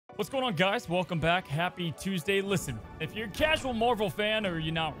What's going on, guys? Welcome back. Happy Tuesday. Listen, if you're a casual Marvel fan or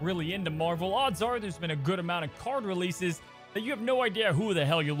you're not really into Marvel, odds are there's been a good amount of card releases that you have no idea who the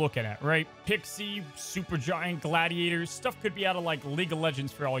hell you're looking at, right? Pixie, Supergiant, Gladiators, stuff could be out of like League of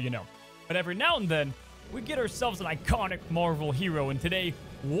Legends for all you know. But every now and then, we get ourselves an iconic Marvel hero, and today,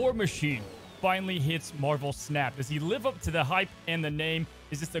 War Machine finally hits Marvel Snap. Does he live up to the hype and the name?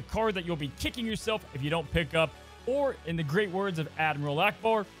 Is this a card that you'll be kicking yourself if you don't pick up? Or, in the great words of Admiral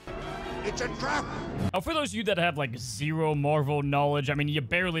Akbar, it's a trap! Now, for those of you that have like zero Marvel knowledge, I mean, you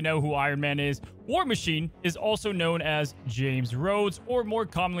barely know who Iron Man is, War Machine is also known as James Rhodes, or more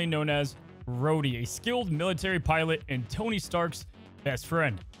commonly known as Rhodey, a skilled military pilot and Tony Stark's best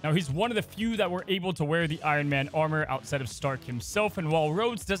friend. Now, he's one of the few that were able to wear the Iron Man armor outside of Stark himself, and while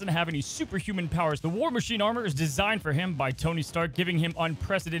Rhodes doesn't have any superhuman powers, the War Machine armor is designed for him by Tony Stark, giving him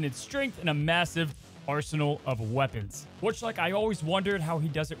unprecedented strength and a massive arsenal of weapons. Which, like, I always wondered how he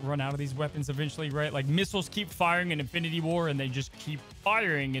doesn't run out of these weapons eventually, right? Like, missiles keep firing in Infinity War, and they just keep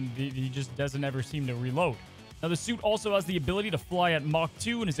firing, and he just doesn't ever seem to reload. Now, the suit also has the ability to fly at Mach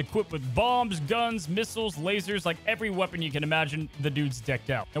 2 and is equipped with bombs, guns, missiles, lasers, like every weapon you can imagine. The dude's decked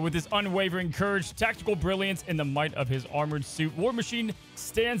out. Now, with his unwavering courage, tactical brilliance, and the might of his armored suit, War Machine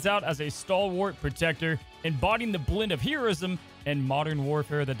stands out as a stalwart protector, embodying the blend of heroism and modern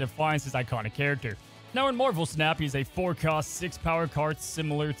warfare that defines his iconic character. Now, in Marvel Snap, he's a 4-cost, 6-power card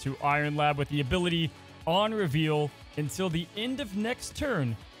similar to Iron Lad with the ability, on reveal, until the end of next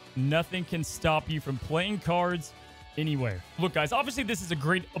turn, nothing can stop you from playing cards anywhere. Look, guys, obviously this is a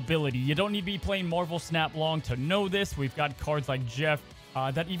great ability. You don't need to be playing Marvel Snap long to know this. We've got cards like Jeff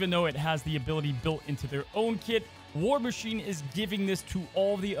that even though it has the ability built into their own kit, War Machine is giving this to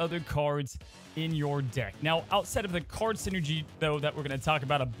all the other cards in your deck. Now, outside of the card synergy, though, that we're going to talk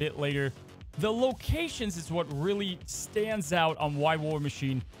about a bit later, the locations is what really stands out on why War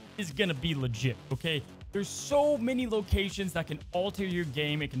Machine is going to be legit, okay? There's so many locations that can alter your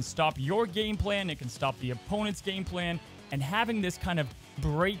game. It can stop your game plan. It can stop the opponent's game plan. And having this kind of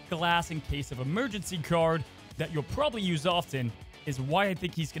break glass in case of emergency card that you'll probably use often is why I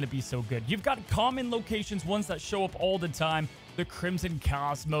think he's going to be so good. You've got common locations, ones that show up all the time. The Crimson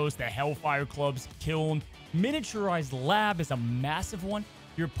Cosmos, the Hellfire Clubs, Kiln. Miniaturized Lab is a massive one.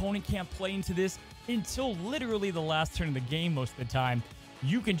 Your opponent can't play into this until literally the last turn of the game most of the time.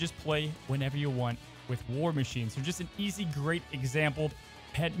 You can just play whenever you want with War Machine. So just an easy, great example.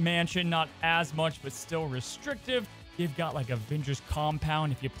 Pet Mansion, not as much, but still restrictive. You've got like Avengers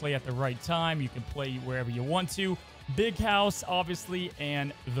Compound. If you play at the right time, you can play wherever you want to. Big House, obviously,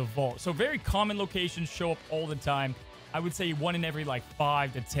 and the Vault. So very common locations, show up all the time. I would say one in every like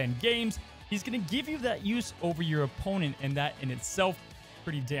 5 to 10 games. He's going to give you that use over your opponent, and that in itself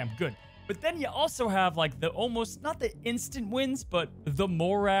pretty damn good. But then you also have like the almost, not the instant wins, but the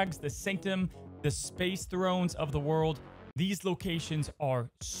Morags, the Sanctum, the Space Thrones of the world. These locations are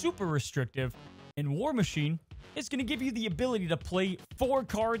super restrictive, and War Machine is going to give you the ability to play 4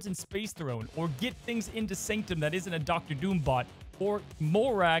 cards in Space Throne, or get things into Sanctum that isn't a Doctor Doom bot, or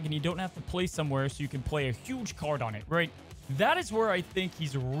Morag, and you don't have to play somewhere, so you can play a huge card on it, right? That is where I think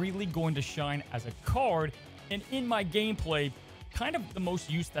he's really going to shine as a card, and in my gameplay, kind of the most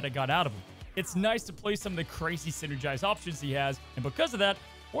use that I got out of him. It's nice to play some of the crazy synergized options he has, and because of that,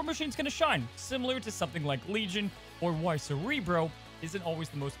 War Machine's going to shine, similar to something like Legion, or why Cerebro isn't always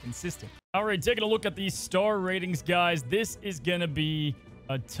the most consistent. All right, taking a look at these star ratings, guys. This is going to be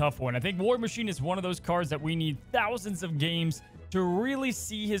a tough one. I think War Machine is one of those cards that we need thousands of games to really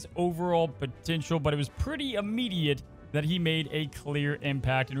see his overall potential, but it was pretty immediate that he made a clear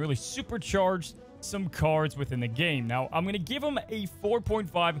impact and really supercharged some cards within the game. Now, I'm going to give him a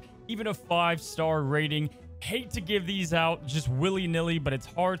 4.5, even a 5-star rating. Hate to give these out just willy-nilly, but it's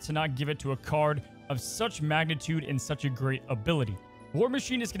hard to not give it to a card of such magnitude and such a great ability. War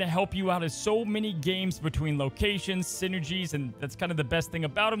Machine is going to help you out in so many games between locations, synergies, and that's kind of the best thing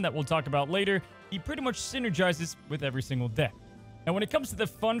about him that we'll talk about later. He pretty much synergizes with every single deck. Now, when it comes to the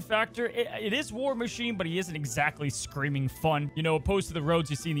fun factor, it is War Machine, but he isn't exactly screaming fun. You know, opposed to the Rhodes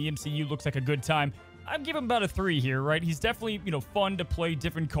you see in the MCU, looks like a good time. I'd give him about a 3 here, right? He's definitely, you know, fun to play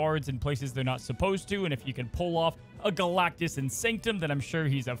different cards in places they're not supposed to, and if you can pull off a Galactus and Sanctum, then I'm sure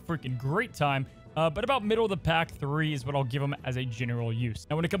he's a freaking great time. But about middle of the pack, 3 is what I'll give him as a general use.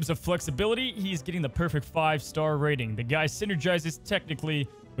 Now, when it comes to flexibility, he's getting the perfect 5-star rating. The guy synergizes technically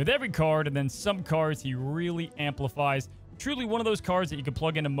with every card, and then some cards he really amplifies. Truly one of those cards that you can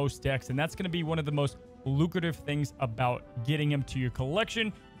plug into most decks, and that's going to be one of the most lucrative things about getting him to your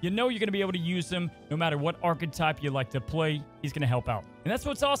collection. you know you're going to be able to use him no matter what archetype you like to play. He's going to help out. And that's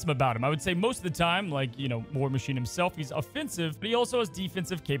what's awesome about him. I would say most of the time, like, you know, War Machine himself, he's offensive, but he also has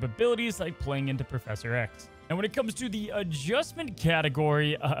defensive capabilities like playing into Professor X. And when it comes to the adjustment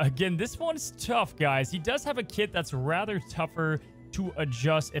category, again, this one's tough, guys. He does have a kit that's rather tougher to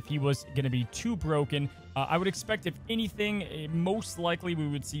adjust if he was going to be too broken. I would expect, if anything, most likely we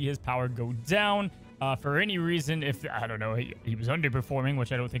would see his power go down. For any reason, if, I don't know, he was underperforming,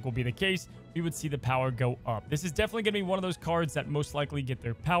 which I don't think will be the case, we would see the power go up. This is definitely going to be one of those cards that most likely get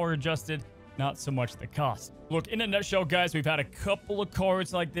their power adjusted, not so much the cost. Look, in a nutshell, guys, we've had a couple of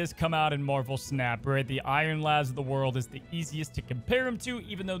cards like this come out in Marvel Snap, right? The Iron Lads of the world is the easiest to compare him to,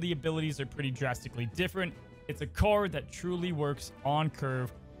 even though the abilities are pretty drastically different. It's a card that truly works on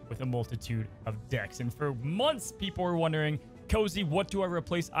curve with a multitude of decks. And for months, people were wondering, Cozy, what do I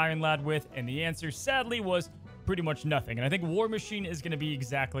replace Iron Lad with? And the answer, sadly, was pretty much nothing. And I think War Machine is going to be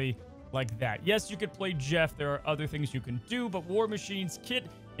exactly like that. Yes, you could play Jeff. There are other things you can do, but War Machine's kit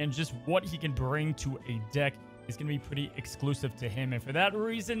and just what he can bring to a deck is going to be pretty exclusive to him. And for that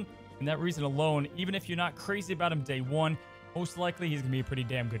reason, and that reason alone, even if you're not crazy about him day one, most likely he's going to be a pretty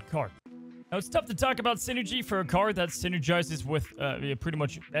damn good card. Now, it's tough to talk about Synergy for a card that synergizes with pretty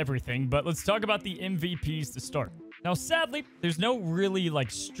much everything, but let's talk about the MVPs to start. Now, sadly, there's no really,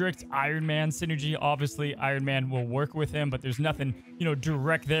 like, strict Iron Man synergy. Obviously, Iron Man will work with him, but there's nothing, you know,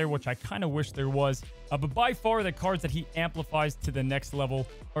 direct there, which I kind of wish there was. But by far, the cards that he amplifies to the next level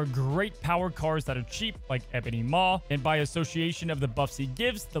are great power cards that are cheap, like Ebony Maw, and by association of the buffs he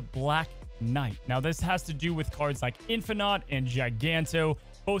gives, the Black Knight. Now, this has to do with cards like Infinite and Giganto.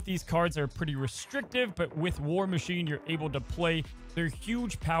 Both these cards are pretty restrictive, but with War Machine, you're able to play their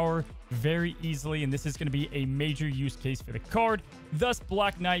huge power very easily, and this is going to be a major use case for the card. Thus,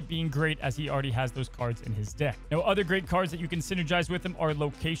 Black Knight being great as he already has those cards in his deck. Now, other great cards that you can synergize with him are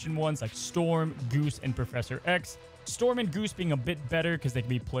location ones like Storm, Goose, and Professor X. Storm and Goose being a bit better because they can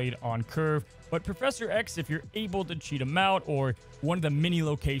be played on curve, but Professor X, if you're able to cheat him out, or one of the mini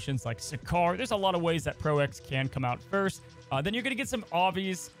locations like Sakaar, there's a lot of ways that Pro X can come out first. Then you're going to get some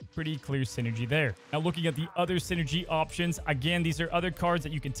obvious, pretty clear synergy there. Now, looking at the other synergy options, again, these are other cards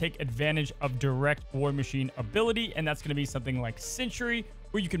that you can take advantage of direct War Machine ability, and that's going to be something like Century,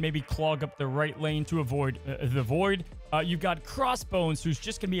 where you can maybe clog up the right lane to avoid the Void. You've got Crossbones, who's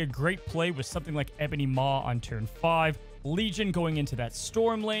just going to be a great play with something like Ebony Maw on turn 5. Legion going into that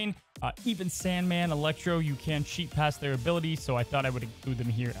Storm lane. Even Sandman, Electro, you can cheat past their ability, so I thought I would include them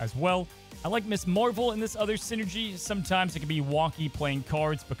here as well. I like Miss Marvel in this other synergy. Sometimes it can be wonky playing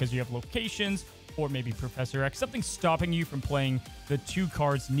cards because you have locations, or maybe Professor X, something stopping you from playing the 2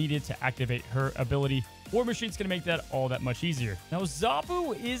 cards needed to activate her ability. War Machine's going to make that all that much easier. Now,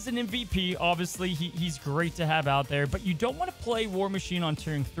 Zabu is an MVP. Obviously, he's great to have out there, but you don't want to play War Machine on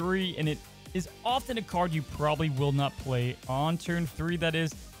turn 3, and it is often a card you probably will not play on turn 3, that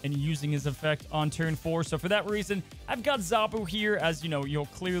is, and using his effect on turn 4. So for that reason, I've got Zabu here, as, you know, you'll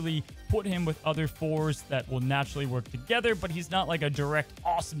clearly put him with other 4s that will naturally work together, but he's not like a direct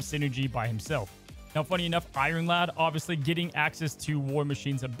awesome synergy by himself. Now, funny enough, Iron Lad, obviously getting access to War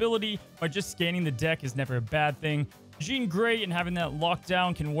Machine's ability by just scanning the deck is never a bad thing. Jean Grey and having that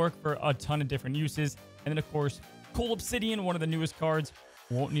lockdown can work for a ton of different uses. And then, of course, Cool Obsidian, one of the newest cards.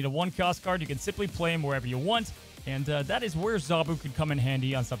 Won't need a 1-cost card. You can simply play him wherever you want. And that is where Zabu could come in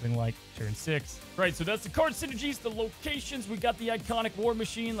handy on something like turn 6. Right, so that's the card synergies, the locations. We got the iconic War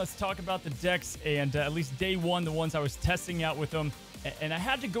Machine. Let's talk about the decks, and at least day one, the ones I was testing out with them. And I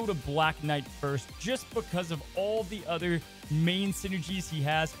had to go to Black Knight first, just because of all the other main synergies he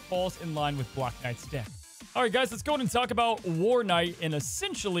has falls in line with Black Knight's deck. All right, guys, let's go ahead and talk about War Knight. And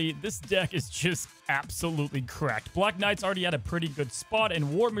essentially, this deck is just absolutely cracked. Black Knight's already at a pretty good spot,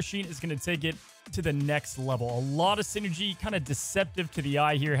 and War Machine is going to take it to the next level. A lot of synergy, kind of deceptive to the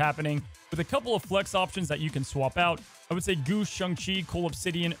eye here happening, with a couple of flex options that you can swap out. I would say Goose, Shang-Chi, Cool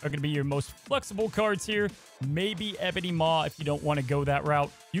Obsidian are going to be your most flexible cards here. Maybe Ebony Maw if you don't want to go that route.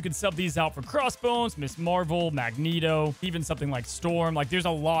 You can sub these out for Crossbones, Miss Marvel, Magneto, even something like Storm. Like, there's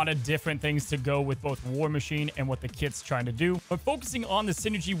a lot of different things to go with both War Machine and what the kit's trying to do. But focusing on the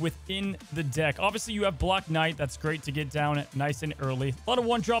synergy within the deck, obviously you have Black Knight. That's great to get down nice and early. A lot of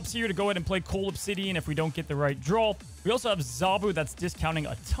 1-drops here to go ahead and play Cool Obsidian if we don't get the right draw. We also have Zabu that's discounting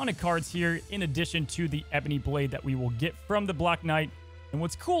a ton of cards here, in addition to the Ebony Blade that we will get from the Black Knight. And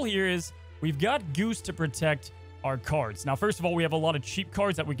what's cool here is we've got Goose to protect our cards. Now, first of all, we have a lot of cheap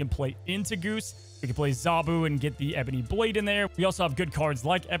cards that we can play into Goose. We can play Zabu and get the Ebony Blade in there. We also have good cards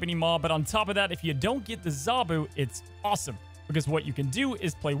like Ebony Maw, but on top of that, if you don't get the Zabu, it's awesome, because what you can do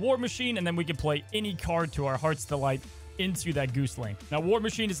is play War Machine, and then we can play any card to our heart's delight into that Goose lane. Now, War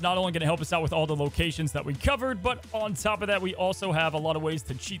Machine is not only going to help us out with all the locations that we covered, but on top of that, we also have a lot of ways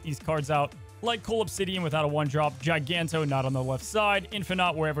to cheat these cards out, like Coal Obsidian without a 1-drop, Giganto not on the left side,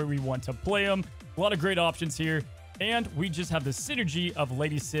 Infinite wherever we want to play them. A lot of great options here. And we just have the synergy of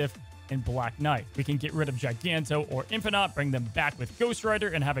Lady Sif and Black Knight. We can get rid of Giganto or Infinite, bring them back with Ghost Rider,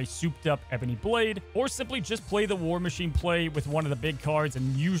 and have a souped up Ebony Blade, or simply just play the War Machine play with one of the big cards,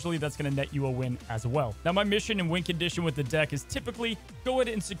 and usually that's going to net you a win as well. Now, my mission and win condition with the deck is typically go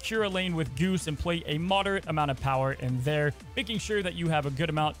ahead and secure a lane with Goose and play a moderate amount of power in there, making sure that you have a good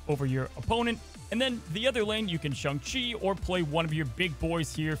amount over your opponent. And then the other lane, you can Shang-Chi or play one of your big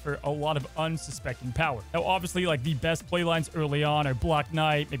boys here for a lot of unsuspecting power. Now, obviously, like the best play lines early on are Black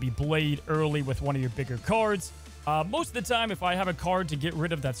Knight, maybe Blade early with one of your bigger cards. Most of the time, if I have a card to get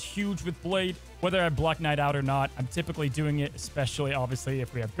rid of that's huge with Blade, whether I have Black Knight out or not, I'm typically doing it, especially, obviously,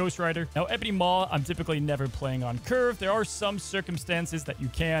 if we have Ghost Rider. Now, Ebony Maw, I'm typically never playing on curve. There are some circumstances that you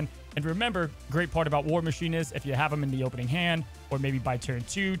can. And remember, great part about War Machine is if you have them in the opening hand, or maybe by turn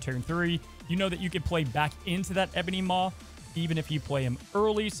 2, turn 3, you know that you can play back into that Ebony Maw, even if you play him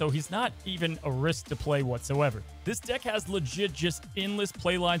early, so he's not even a risk to play whatsoever. This deck has legit just endless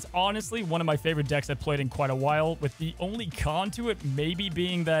play lines. Honestly, one of my favorite decks I've played in quite a while, with the only con to it maybe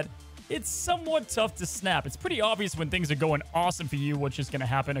being that it's somewhat tough to snap. It's pretty obvious when things are going awesome for you, which is going to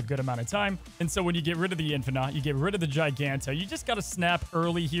happen a good amount of time. And so when you get rid of the Infinite, you get rid of the Giganto, you just got to snap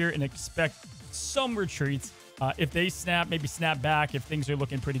early here and expect some retreats. If they snap, maybe snap back if things are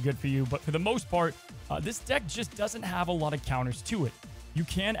looking pretty good for you. But for the most part, this deck just doesn't have a lot of counters to it. You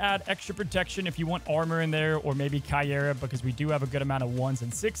can add extra protection if you want armor in there, or maybe Kyera, because we do have a good amount of 1s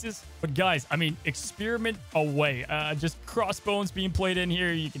and 6s. But guys, I mean, experiment away. Just Crossbones being played in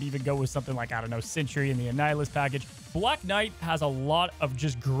here. You can even go with something like, I don't know, Sentry in the Annihilus package. Black Knight has a lot of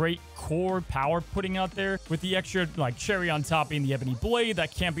just great core power putting out there, with the extra like cherry on top being the Ebony Blade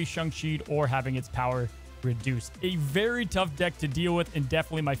that can't be Shang-Chi'd or having its power reduced. A very tough deck to deal with, and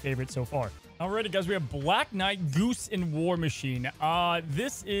definitely my favorite so far. Alrighty, guys, we have Black Knight, Goose, and War Machine.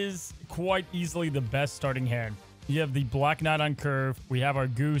 This is quite easily the best starting hand. You have the Black Knight on curve. We have our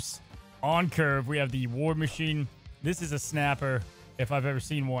Goose on curve. We have the War Machine. This is a snapper, if I've ever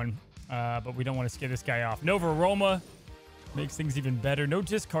seen one, but we don't want to scare this guy off. Nova Roma makes things even better. No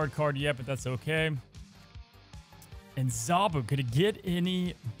discard card yet, but that's okay. And Zabu, could it get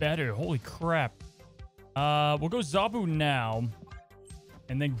any better? Holy crap. We'll go Zabu now.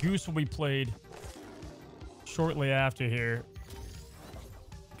 And then Goose will be played shortly after here.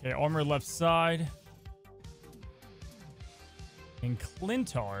 Okay, armor left side. And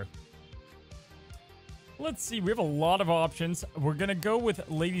Clintar. Let's see. We have a lot of options. We're going to go with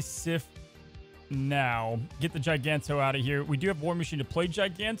Lady Sif now. Get the Giganto out of here. We do have War Machine to play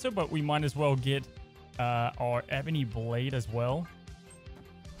Giganto, but we might as well get our Ebony Blade as well.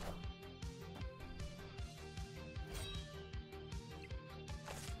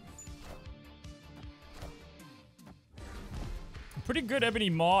 Pretty good Ebony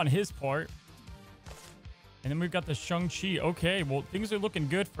Maw on his part. And then we've got the Shang-Chi. Okay, well, things are looking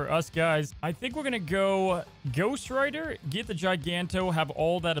good for us, guys. I think we're going to go Ghost Rider, get the Giganto, have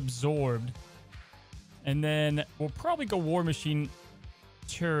all that absorbed. And then we'll probably go War Machine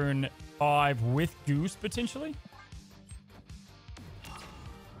turn 5 with Goose, potentially.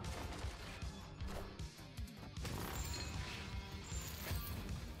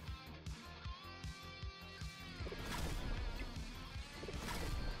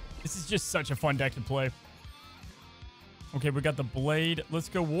 This is just such a fun deck to play. Okay, we got the Blade. Let's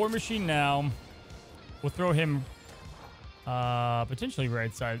go War Machine now. We'll throw him potentially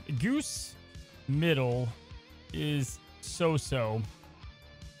right side. Goose middle is so-so.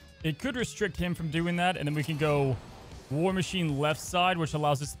 It could restrict him from doing that, and then we can go War Machine left side, which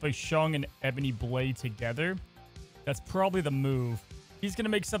allows us to play Shang and Ebony Blade together. That's probably the move. He's going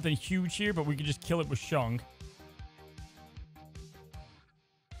to make something huge here, but we can just kill it with Shang.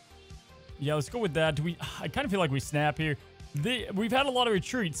 Yeah, let's go with that. I kind of feel like we snap here. We've had a lot of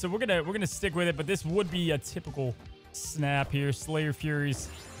retreats, so we're gonna stick with it. But this would be a typical snap here. Slayer Furies.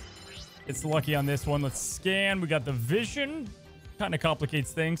 It's lucky on this one. Let's scan. We got the Vision. Kind of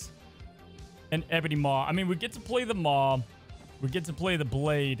complicates things. And Ebony Maw. I mean, we get to play the Maw. We get to play the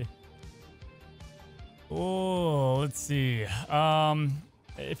Blade. Oh, let's see.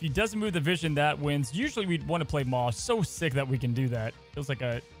 If he doesn't move the Vision, that wins. Usually we'd want to play Maw. So sick that we can do that. Feels like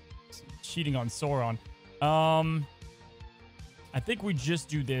a cheating on Sauron. I think we just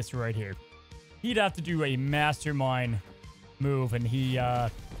do this right here. He'd have to do a mastermind move, and he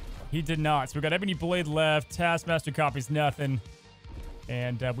did not. So we got Ebony Blade left. Taskmaster copies nothing.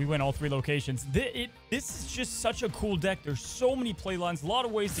 And we went all 3 locations. This is just such a cool deck. There's so many play lines. A lot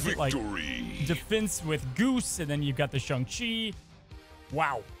of ways to get, like, defense with Goose. And then you've got the Shang-Chi.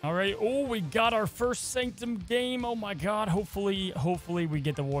 Wow. All right. Oh, we got our first Sanctum game. Oh, my God. Hopefully we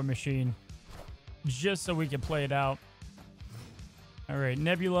get the War Machine. Just so we can play it out. All right.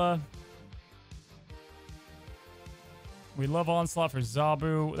 Nebula. We love Onslaught for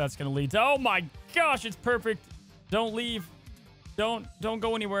Zabu. That's going to lead to... Oh, my gosh. It's perfect. Don't leave. Don't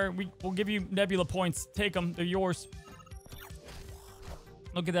go anywhere. We'll give you Nebula points. Take them. They're yours.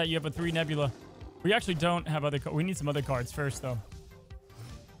 Look at that. You have a 3 Nebula. We actually don't have other... We need some other cards first, though.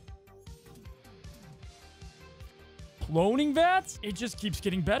 Cloning Vats? It just keeps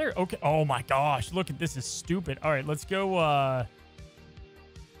getting better. Okay. Oh, my gosh. Look at this. Is stupid. All right. Let's go... I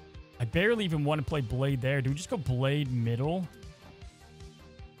barely even want to play Blade there. Do we just go Blade middle?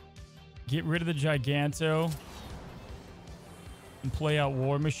 Get rid of the Giganto. And play out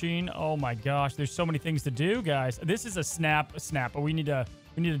War Machine. Oh my gosh, there's so many things to do, guys. This is a snap, but we need to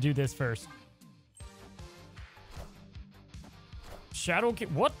do this first. Shadow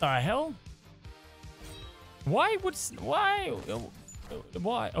King, what the hell? Why? Okay.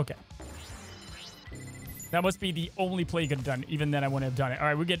 That must be the only play you could have done. Even then, I wouldn't have done it. All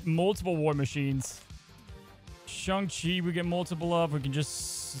right, we get multiple War Machines. Shang-Chi, we get multiple of. We can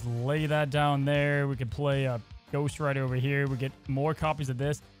just lay that down there. We can play a Ghost Rider over here. We get more copies of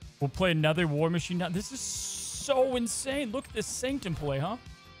this. We'll play another War Machine now. This is so insane. Look at this Sanctum play, huh?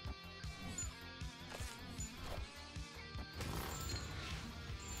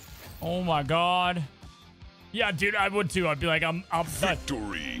 Oh my God. Yeah, dude, I would too. I'd be like, I'm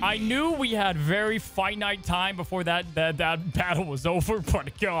victory. I knew we had very finite time before that battle was over,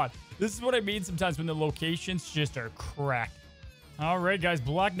 but God, this is what I mean sometimes when the locations just are cracked. All right, guys.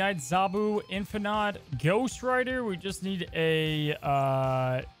 Black Knight, Zabu, Infinite, Ghost Rider. We just need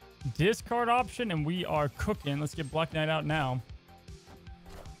a discard option, and we are cooking. Let's get Black Knight out now.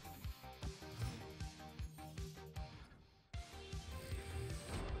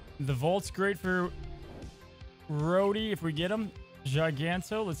 The Vault's great for Rhodey if we get him.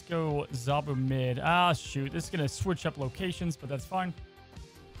 Giganto. Let's go Zabu mid. Ah, shoot. This is going to switch up locations, but that's fine.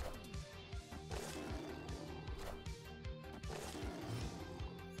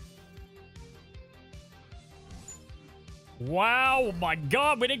 Wow, my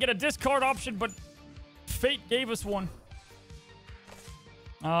God, we didn't get a discard option, but fate gave us one.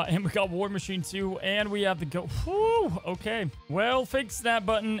 And we got War Machine too, and we have the go. Whew, okay. Well, fake snap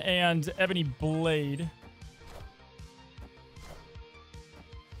button and Ebony Blade.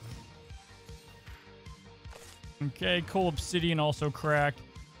 Okay, Coal Obsidian also cracked.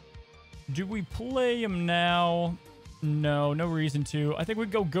 Do we play him now? No reason to. I think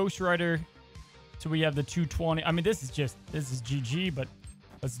we'd go Ghost Rider. So we have the 220. I mean, this is GG, but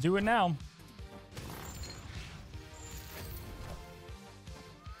let's do it now.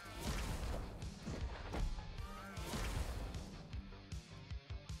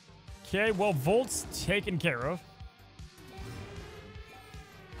 Okay, well, Volt's taken care of.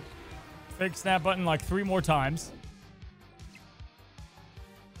 Fake snap button like 3 more times.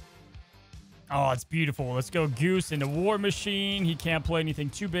 Oh, it's beautiful. Let's go Goose into War Machine. He can't play anything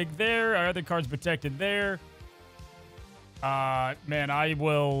too big there. Our other card's protected there. Man, I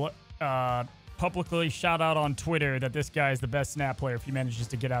will publicly shout out on Twitter that this guy is the best snap player if he manages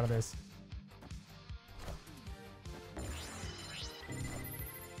to get out of this.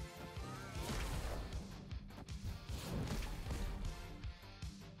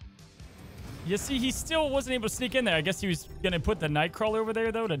 You see, he still wasn't able to sneak in there. I guess he was going to put the Nightcrawler over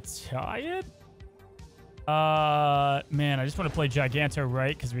there, though, to tie it? Man, I just want to play Giganto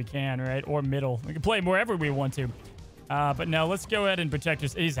right, because we can, right? Or middle. We can play him wherever we want to. But no, let's go ahead and protect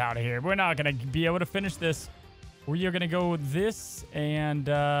us. He's out of here. We're not going to be able to finish this. We are going to go with this and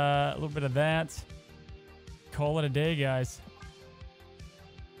a little bit of that. Call it a day, guys.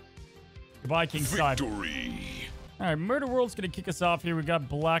 Goodbye, King Side. Victory! All right, Murder World's going to kick us off here. We got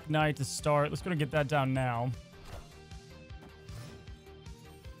Black Knight to start. Let's go and get that down now.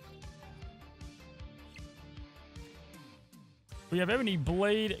 We have Ebony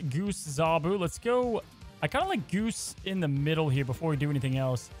Blade, Goose, Zabu. Let's go. I kind of like Goose in the middle here before we do anything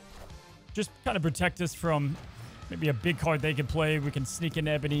else. Just kind of protect us from maybe a big card they can play. We can sneak in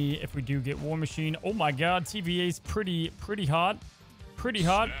Ebony if we do get War Machine. Oh my God, TVA's pretty hot. Pretty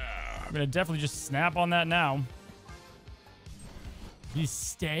hot. Snap. I'm going to definitely just snap on that now. He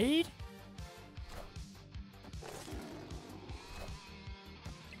stayed?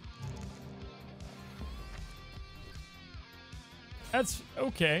 That's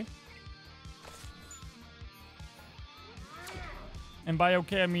okay. And by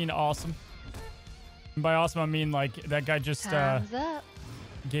okay, I mean awesome. And by awesome, I mean like that guy just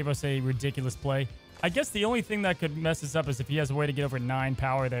gave us a ridiculous play. I guess the only thing that could mess us up is if he has a way to get over 9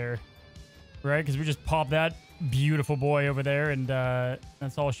 power there. Right? Because we just popped that beautiful boy over there, and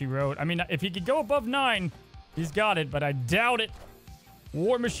that's all she wrote. I mean, if he could go above 9, he's got it, but I doubt it.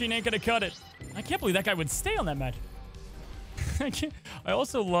 War Machine ain't gonna cut it. I can't believe that guy would stay on that match. I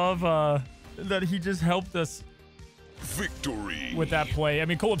also love that he just helped us victory with that play. I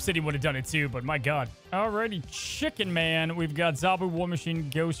mean, Cold Obsidian would have done it too, but my god. Alrighty, Chicken Man. We've got Zabu, War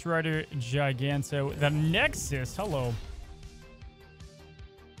Machine, Ghost Rider, Giganto, the Nexus. Hello.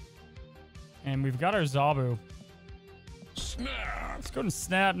 And we've got our Zabu. Snap. Let's go and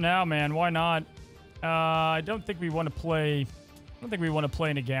snap now, man. Why not? I don't think we want to play. I don't think we want to play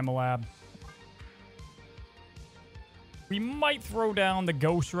in a Gamma Lab. We might throw down the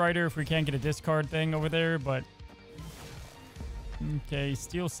Ghost Rider if we can't get a discard thing over there, but okay,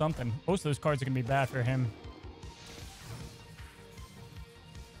 steal something. Most of those cards are gonna be bad for him.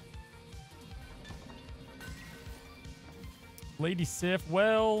 Lady Sif.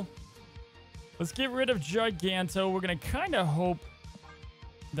 Well, let's get rid of Giganto. We're going to kind of hope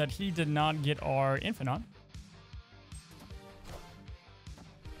that he did not get our Infinite.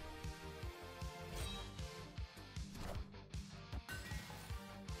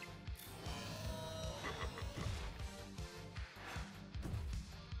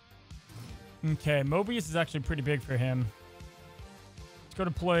 Okay, Mobius is actually pretty big for him. Let's go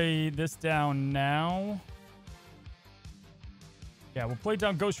to play this down now. Yeah, we'll play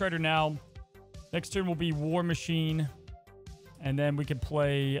down Ghost Rider now. Next turn will be War Machine. And then we could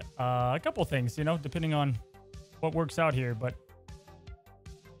play a couple things, you know, depending on what works out here. But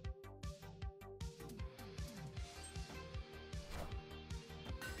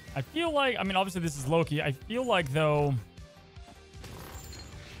I feel like, I mean, obviously this is Loki. I feel like, though,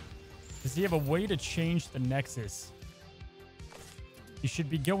 does he have a way to change the Nexus? He should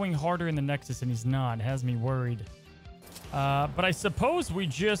be going harder in the Nexus, and he's not. It has me worried. But I suppose we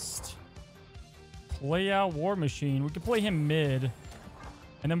just play out War Machine. We could play him mid.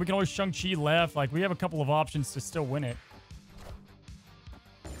 And then we can always Shang-Chi left. Like, we have a couple of options to still win it.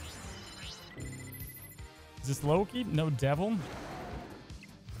 Is this Loki? No Devil?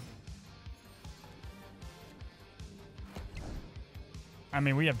 I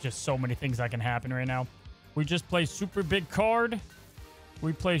mean, we have just so many things that can happen right now. We just play super big card.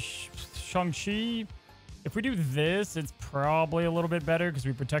 We play Shang-Chi. If we do this, it's probably a little bit better because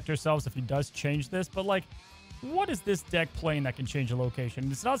we protect ourselves if he does change this. But, like, what is this deck playing that can change a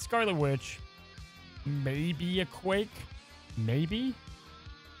location? It's not Scarlet Witch. Maybe a Quake. Maybe.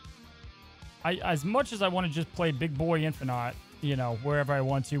 As much as I want to just play Big Boy Infinite, you know, wherever I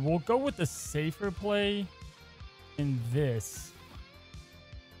want to, we'll go with the safer play in this.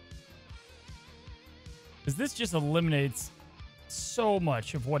 Because this just eliminates so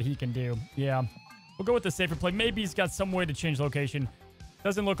much of what he can do. Yeah. We'll go with the safer play. Maybe he's got some way to change location.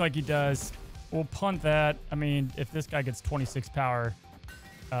 Doesn't look like he does. We'll punt that. I mean, if this guy gets 26 power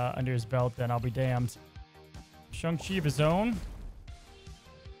under his belt, then I'll be damned. Shang-Chi of his own.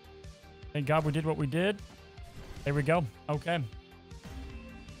 Thank God we did what we did. There we go. Okay.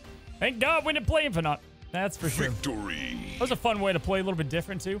 Thank God we didn't play Infinite. That's for sure. Victory. That was a fun way to play. A little bit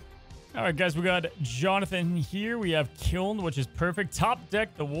different, too. All right, guys. We got Jonathan here. We have Kiln, which is perfect. Top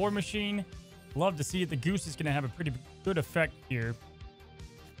deck, the War Machine. Love to see it. The Goose is going to have a pretty good effect here.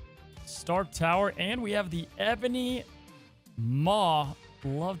 Stark Tower. And we have the Ebony Maw.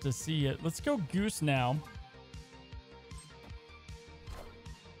 Love to see it. Let's go Goose now.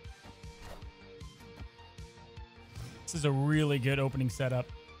 This is a really good opening setup.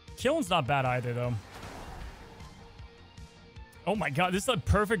 Killen's not bad either, though. Oh my god, this is a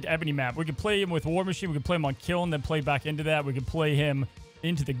perfect Ebony map. We could play him with War Machine. We could play him on Killen, then play back into that. We could play him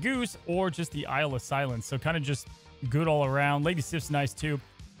into the Goose or just the Isle of Silence. So kind of just good all around. Lady Sif's nice too.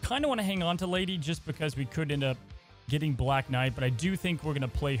 Kind of want to hang on to Lady just because we could end up getting Black Knight, but I do think we're going to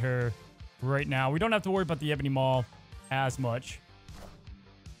play her right now. We don't have to worry about the Ebony Maw as much.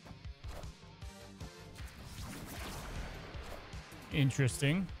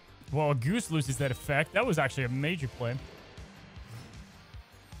 Interesting. Well, Goose loses that effect. That was actually a major play.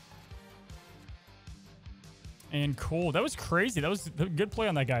 And cool. That was crazy. That was a good play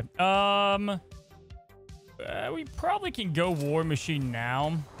on that guy. We probably can go War Machine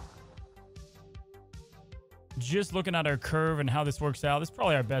now. Just looking at our curve and how this works out, this is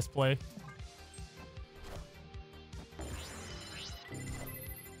probably our best play.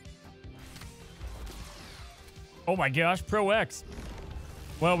 Oh my gosh, Pro X.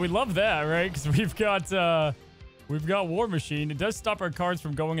 Well, we love that, right? Because we've got We've got War Machine. It does stop our cards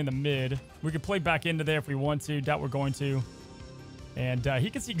from going in the mid. We could play back into there if we want to. Doubt we're going to. And he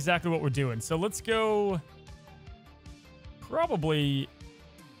can see exactly what we're doing. So let's go probably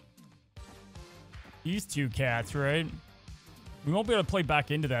these two cats, right? We won't be able to play back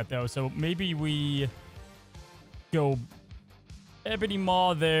into that, though. So maybe we go Ebony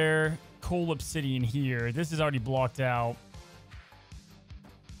Maw there, Coal Obsidian here. This is already blocked out.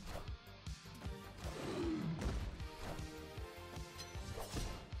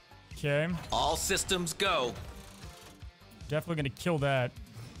 Okay. All systems go. Definitely going to kill that.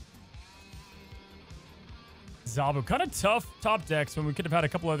 Zabu. Kind of tough top decks when we could have had a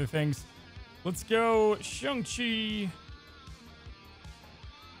couple other things. Let's go Shang-Chi.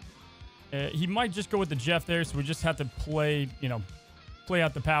 He might just go with the Jeff there, so we just have to play, play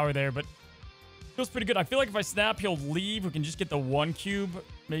out the power there. But feels pretty good. I feel like if I snap, he'll leave. We can just get the 1 cube.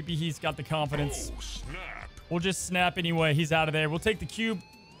 Maybe he's got the confidence. Oh, snap. We'll just snap anyway. He's out of there. We'll take the cube.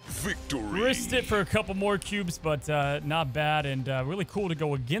 Victory. Risked it for a couple more cubes, but not bad, and really cool to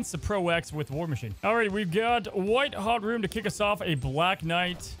go against the Pro X with War Machine. Alrighty, we've got White Hot Room to kick us off. A Black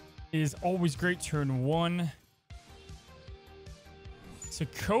Knight is always great turn 1.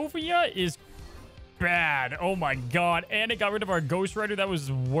 Sokovia is bad. Oh my god. And it got rid of our Ghost Rider. That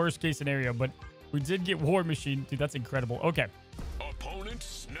was worst case scenario, but we did get War Machine. Dude, that's incredible. Okay. Opponent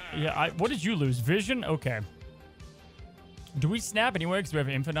snap. Yeah, what did you lose? Vision? Okay. Do we snap anyway because we have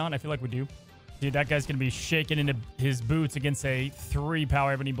Infinite? I feel like we do. Dude, that guy's going to be shaking into his boots against a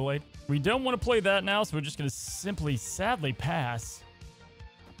 3-power Ebony Blade. We don't want to play that now, so we're just going to simply, sadly, pass.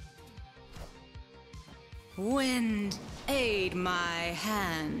 Wind, aid my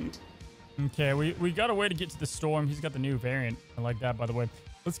hand. Okay, we got a way to get to the Storm. He's got the new variant. I like that, by the way.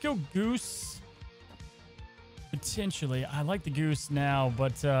 Let's go Goose. Potentially. I like the Goose now,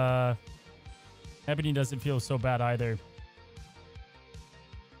 but Ebony doesn't feel so bad either.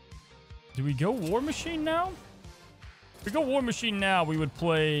 Do we go War Machine now? If we go War Machine now, we would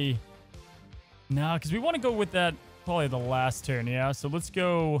play... Nah, because we want to go with that probably the last turn, yeah? So let's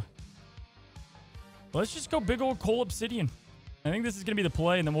go... Let's just go big old Coal Obsidian. I think this is going to be the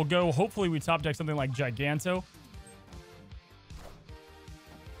play, and then we'll go... Hopefully we top deck something like Giganto.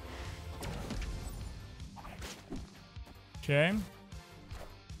 Okay.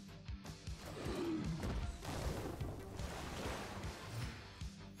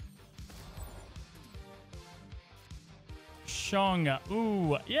 Shang.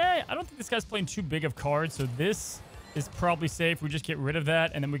 Ooh, yeah, I don't think this guy's playing too big of cards, so this is probably safe. We just get rid of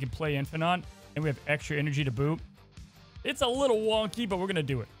that, and then we can play Infinite, and we have extra energy to boot. It's a little wonky, but we're going to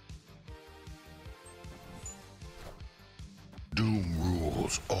do it. Doom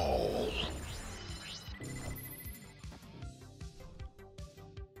rules all.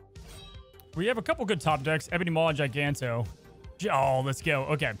 We have a couple good top decks. Ebony Maw and Giganto. Oh, let's go.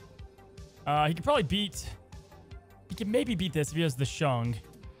 Okay. He could probably beat... He can maybe beat this if he has the Shung.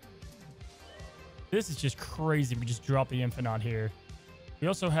 This is just crazy. We just drop the Infinite here. We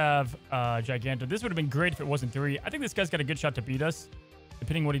also have Giganto. This would have been great if it wasn't 3. I think this guy's got a good shot to beat us,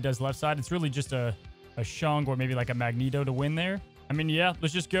 depending what he does left side. It's really just a Shung or maybe like a Magneto to win there. I mean, yeah,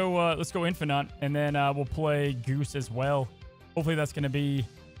 let's just go. Let's go Infinite, and then we'll play Goose as well. Hopefully that's going to be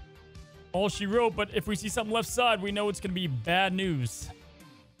all she wrote. But if we see something left side, we know it's going to be bad news.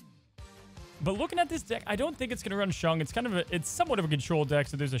 But looking at this deck, I don't think it's going to run Shung. It's it's somewhat of a control deck,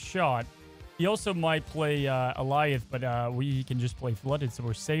 so there's a shot. He also might play Eliath, but we can just play Flooded, so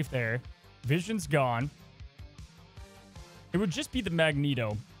we're safe there. Vision's gone. It would just be the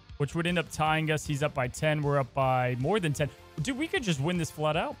Magneto, which would end up tying us. He's up by 10. We're up by more than 10. Dude, we could just win this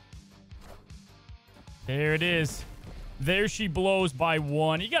flat out. There it is. There she blows by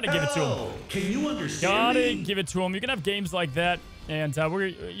 1. You got to give it to him. Can you understand? Gotta give it to him. You can have games like that. And I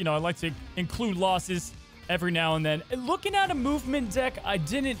like to include losses every now and then. And looking at a movement deck, I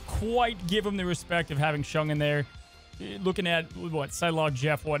didn't quite give him the respect of having Shung in there. Looking at, Psylocke,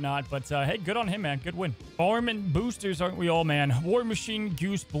 Jeff, whatnot. But, hey, good on him, man. Good win. Farm and boosters, aren't we all, man? War Machine,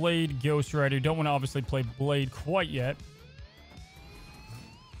 Goose, Blade, Ghost Rider. Don't want to obviously play Blade quite yet.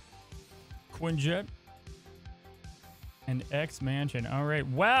 Quinjet. And X-Mansion. All right.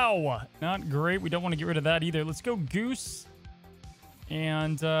 Wow. Not great. We don't want to get rid of that either. Let's go Goose.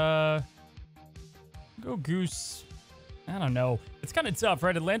 And, go Goose. I don't know. It's kind of tough,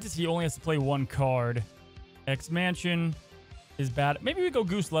 right? Atlantis, he only has to play 1 card. X-Mansion is bad. Maybe we go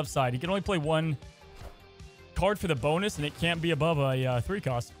Goose left side. He can only play 1 card for the bonus, and it can't be above a 3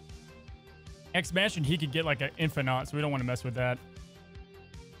 cost. X-Mansion, he could get like an Infinite, so we don't want to mess with that.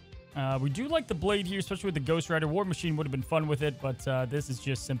 We do like the Blade here, especially with the Ghost Rider. War Machine would have been fun with it, but this is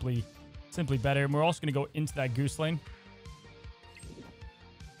just simply simply better. And we're also going to go into that goose lane.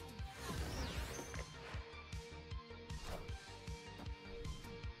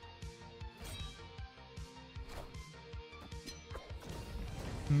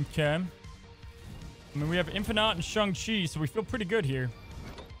 Okay. I mean, we have Infinite and Shang-Chi, so we feel pretty good here.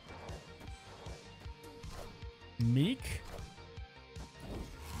 Meek?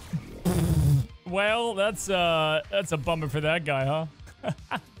 Well, that's a bummer for that guy, huh?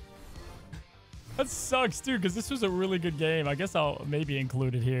 That sucks, too, because this was a really good game. I guess I'll maybe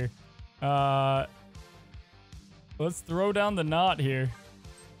include it here. Let's throw down the knot here.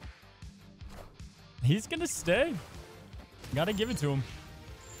 He's going to stay. Gotta give it to him.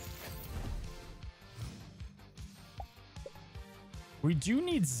 We do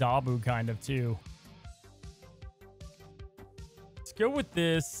need Zabu, kind of, too. Let's go with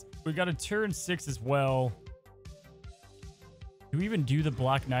this. We got a turn 6 as well. Do we even do the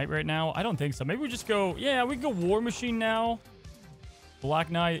Black Knight right now? I don't think so. Maybe we just go... Yeah, we can go War Machine now.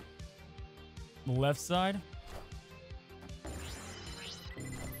 Black Knight. Left side.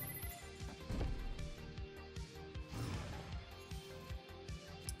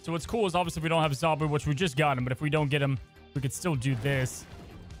 So what's cool is obviously we don't have Zabu, which we just got him. But if we don't get him, we could still do this.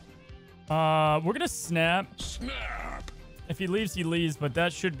 We're going to snap. Snap. If he leaves, he leaves. But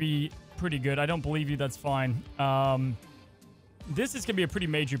that should be pretty good. I don't believe you. That's fine. This is going to be a pretty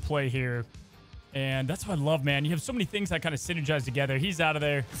major play here. And that's what I love, man. You have so many things that kind of synergize together. He's out of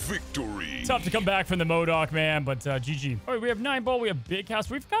there. Victory. Tough to come back from the MODOK, man. But GG. All right, we have 9 ball. We have Big House.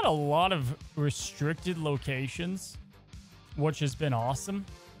 We've got a lot of restricted locations, which has been awesome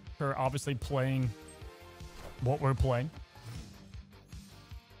for obviously playing what we're playing.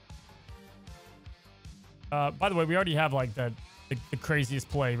 By the way, we already have like the craziest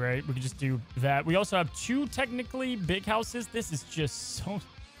play, right? We could just do that. We also have 2 technically big houses. This is just so...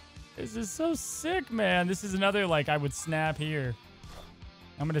 This is so sick, man. This is another, like, I would snap here.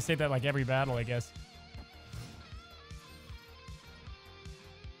 I'm going to say that, like, every battle, I guess.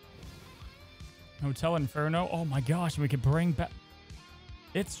 Hotel Inferno. Oh, my gosh. We could bring back...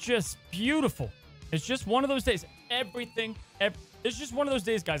 It's just beautiful. It's just one of those days. Everything... It's just one of those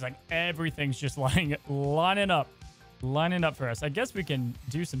days, guys. Like, everything's just lining up for us. I guess we can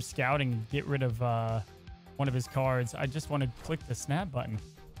do some scouting and get rid of one of his cards. I just want to click the snap button.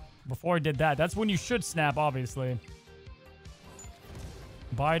 Before I did that, that's when you should snap, obviously.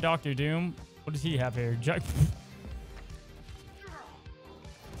 Buy Dr. Doom. What does he have here?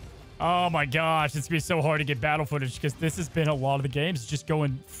 Oh my gosh, it's gonna be so hard to get battle footage because this has been a lot of the games. It's just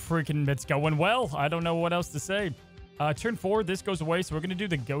going freaking, it's going well. I don't know what else to say. Turn 4, this goes away, so we're gonna do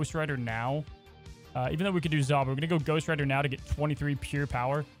the Ghost Rider now. Even though we could do Zob, we're gonna go Ghost Rider now to get 23 pure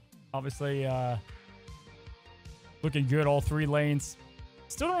power. Obviously, looking good all 3 lanes.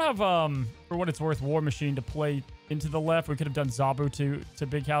 Still don't have, for what it's worth, War Machine to play into the left. We could have done Zabu to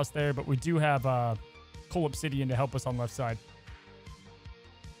Big House there, but we do have Coal Obsidian to help us on left side.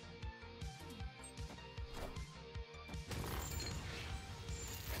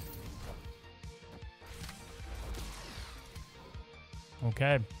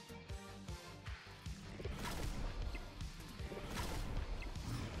 Okay.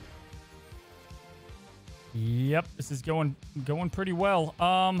 Yep, this is going pretty well.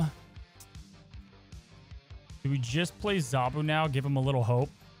 Do we just play Zabu now? Give him a little hope.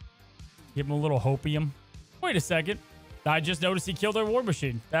 Give him a little hopium. Wait a second. I just noticed he killed our War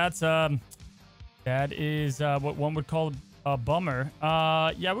Machine. That's that is what one would call a bummer.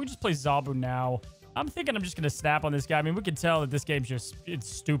 Yeah, we just play Zabu now. I'm thinking I'm just gonna snap on this guy. I mean, we can tell that this game's just it's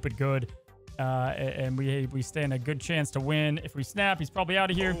stupid good. And we stand a good chance to win. If we snap, he's probably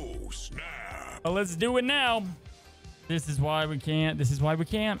out of here. Oh, snap. Well, let's do it now. This is why we can't. This is why we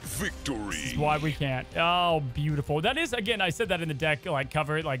can't. Victory. This is why we can't. Oh, beautiful. That is, again, I said that in the deck, like,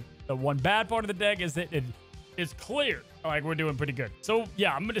 cover it. Like, the one bad part of the deck is that it is clear. Like, we're doing pretty good. So,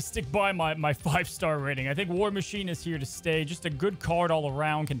 yeah, I'm going to stick by my 5-star rating. I think War Machine is here to stay. Just a good card all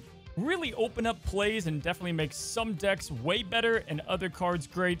around. Can really open up plays and definitely make some decks way better and other cards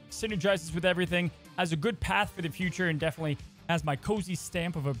great. Synergizes with everything. Has a good path for the future and definitely has my cozy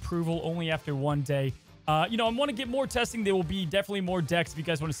stamp of approval only after 1 day. You know, I want to get more testing. There will be definitely more decks. If you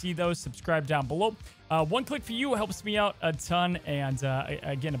guys want to see those, subscribe down below. 1 click for you helps me out a ton. And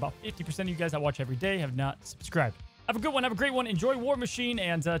again, about 50% of you guys that watch every day have not subscribed. Have a good one. Have a great one. Enjoy War Machine.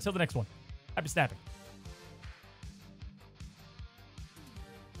 And till the next one, happy snapping.